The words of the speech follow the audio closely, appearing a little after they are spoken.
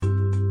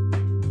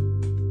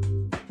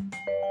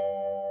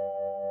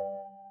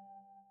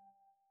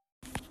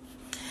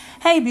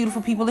Hey,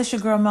 beautiful people, it's your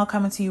girl Mel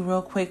coming to you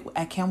real quick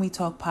at Can We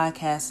Talk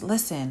Podcast.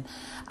 Listen,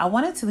 I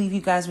wanted to leave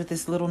you guys with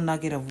this little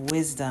nugget of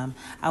wisdom.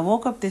 I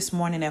woke up this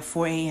morning at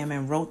 4 a.m.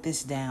 and wrote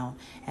this down,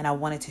 and I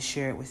wanted to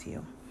share it with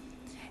you.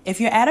 If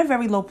you're at a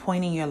very low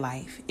point in your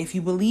life, if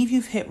you believe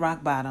you've hit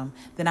rock bottom,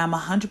 then I'm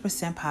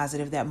 100%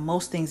 positive that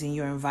most things in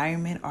your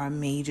environment are a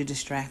major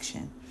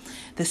distraction.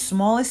 The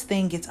smallest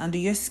thing gets under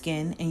your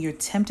skin and you're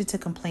tempted to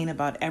complain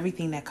about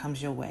everything that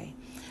comes your way.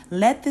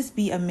 Let this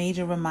be a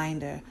major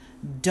reminder.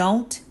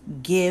 Don't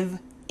give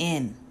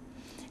in.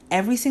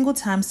 Every single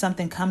time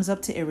something comes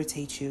up to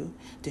irritate you,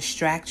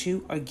 distract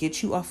you, or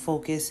get you off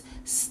focus,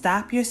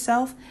 stop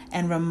yourself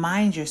and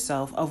remind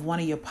yourself of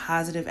one of your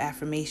positive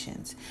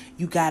affirmations.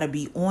 You gotta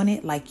be on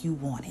it like you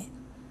want it.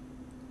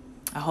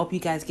 I hope you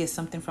guys get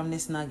something from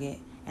this nugget,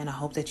 and I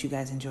hope that you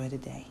guys enjoy the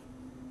day.